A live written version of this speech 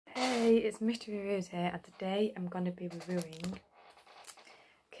It's Mystery Reviews here, and today I'm going to be reviewing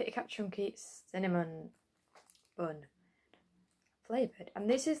Kitkat Chunky Cinnamon Bun flavoured. And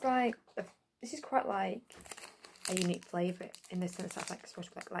this is like, this is quite like a unique flavour in the sense that it's like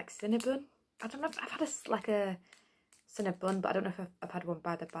supposed to be like cinnabon. I don't know if I've had a cinnabon, but I don't know if I've had one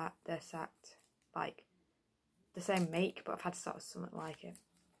by the exact, like the same make, but I've had sort of something like it.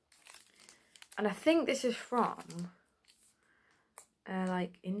 And I think this is from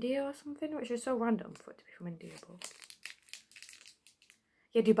like India or something, which is so random for it to be from India, but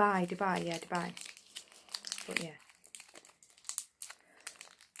yeah, Dubai, yeah, Dubai. But yeah,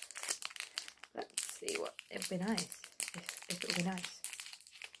 let's see what it would be nice if it would be nice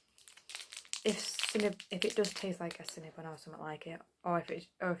if it does taste like a cinnabon or something like it, or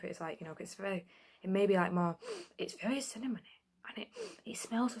if it's like, you know, it may be like more, it's very cinnamony, and it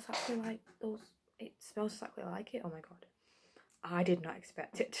smells exactly like those. It smells exactly like it. Oh my god. I did not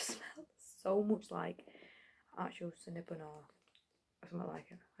expect it to smell so much like actual cinnabon or something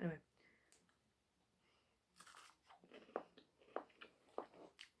like it. Anyway.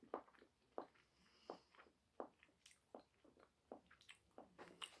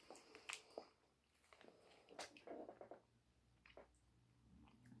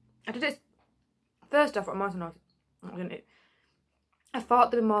 I did it first off. I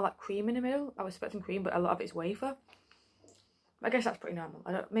thought there'd be more like cream in the middle. I was expecting cream, but a lot of it's wafer. I guess that's pretty normal.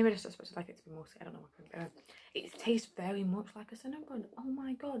 Maybe I just expected like it to be mostly, I don't know. It tastes very much like a cinnabon. Oh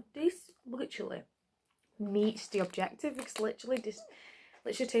my god, this literally meets the objective. It's literally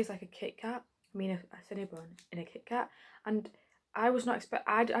tastes like a Kitkat. I mean, a cinnabon in a Kitkat. And I was not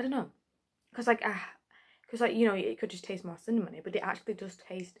I don't know, because like you know, it could just taste more cinnamony, but it actually does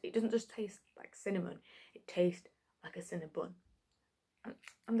taste. It doesn't just taste like cinnamon. It tastes like a cinnabon,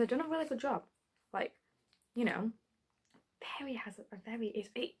 and they've done a really good job. Like, you know.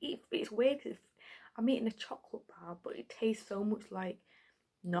 It's weird because I'm eating a chocolate bar, but it tastes so much like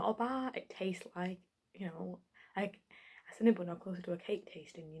not a bar. It tastes like, you know, like a cinnabon or closer to a cake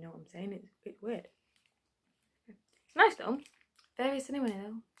tasting. You know what I'm saying? It's weird. It's nice though. Very cinnamony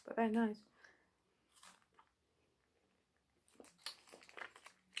though, but very nice.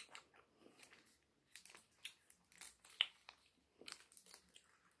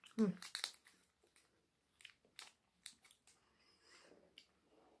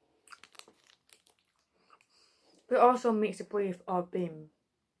 But it also meets the brief of being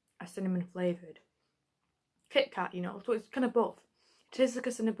a cinnamon flavoured Kitkat, you know, so it's kind of both. It tastes like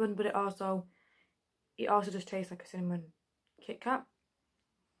a cinnabon, but it also just tastes like a cinnamon Kitkat.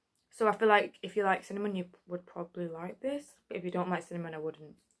 So I feel like if you like cinnamon, you would probably like this. But if you don't like cinnamon, I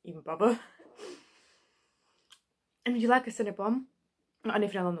wouldn't even bother. And if you like a cinnabon, not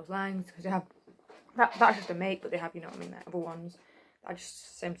anything along those lines, because they have that's just a make, but they have, you know what I mean, the other ones that are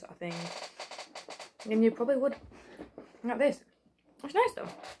just the same sort of thing. And you probably would like this. It's nice though.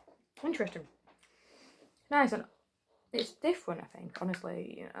 Interesting. Nice, and it's different, I think,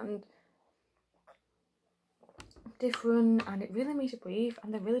 honestly, and different, and it really meets a brief,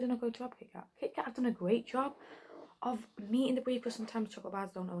 and they've really done a good job. Kitkat have done a great job of meeting the brief, because sometimes chocolate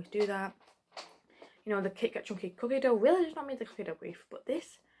bars don't always do that. You know, the Kitkat Chunky cookie dough really does not meet the cookie dough brief, but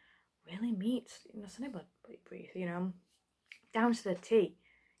this really meets, you know, cinnabon brief, you know, down to the T,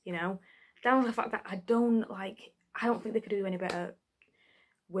 you know, down to the fact that I don't think they could do any better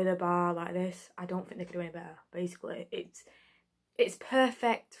with a bar like this. I don't think they could do any better. Basically, it's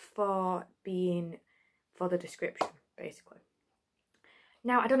perfect for the description, basically.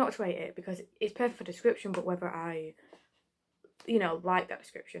 Now, I don't know what to rate it, because it's perfect for description, but whether I, you know, like that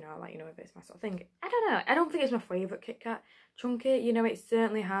description, or like, you know, if it's my sort of thing, I don't know. I don't think it's my favourite Kitkat Chunky. You know, it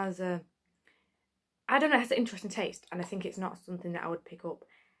certainly has I don't know, it has an interesting taste, and I think it's not something that I would pick up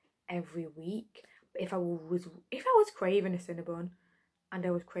every week. But if I was craving a cinnabon and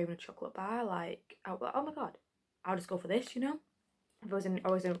I was craving a chocolate bar, like, I was like, oh my god, I'll just go for this, you know. If I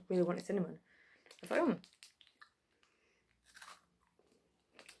wasn't really wanting cinnamon, I was like,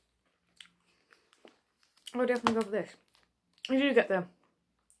 I would definitely go for this. You do get the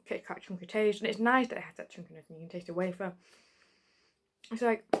Kitkat chunky taste, and it's nice that it has that chunkiness, and you can taste the wafer. It's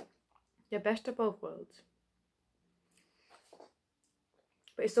like the best of both worlds.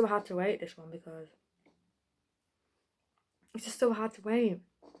 But it's so hard to rate this one, because it's just so hard to rate,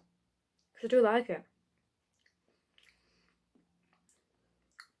 because I do like it.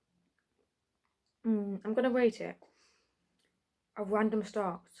 I'm going to rate it a random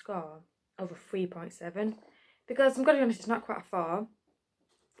score over 3.7, because I'm going to be honest, it's not quite far,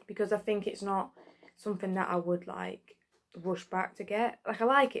 because I think it's not something that I would like rush back to get. Like, I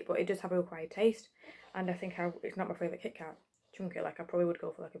like it, but it does have a required taste, and I think it's not my favourite Kitkat chunky. Like I probably would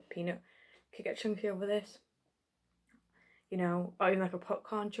go for like a peanut Kit Kat chunky over this, you know, or even like a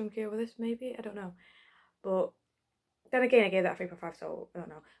popcorn chunky over this maybe, I don't know. But then again, I gave that 3.5, so I don't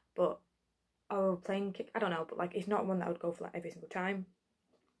know. But plain I don't know, but like it's not one that I would go for like every single time.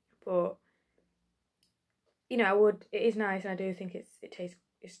 But you know, I would. It is nice, and I do think it tastes.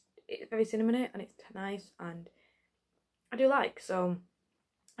 It's very cinnamony, and it's nice, and I do like. So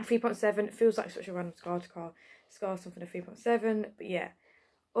a 3.7 feels like such a random score to score something a 3.7, but yeah,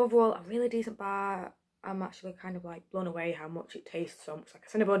 overall a really decent bar. I'm actually kind of like blown away how much it tastes so much like a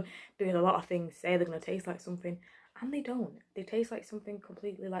cinnabon, because a lot of things say they're gonna taste like something, and they don't. They taste like something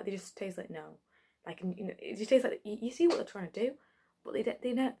completely, like they just taste like no, like, you know, it just tastes like you see what they're trying to do, but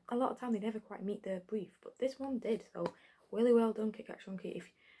they a lot of time they never quite meet their brief. But this one did, so really well done, Kit Kat Chunky. If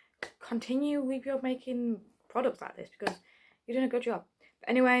you continue with your making products like this, because you're doing a good job. But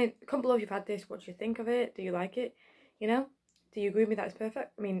anyway, comment below if you've had this. What do you think of it? Do you like it? You know, do you agree with me that it's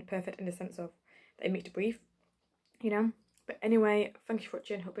perfect? I mean, perfect in the sense of that it meets the brief, you know. But anyway, thank you for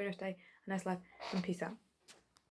watching. Hope you have a nice day, a nice life, and peace out.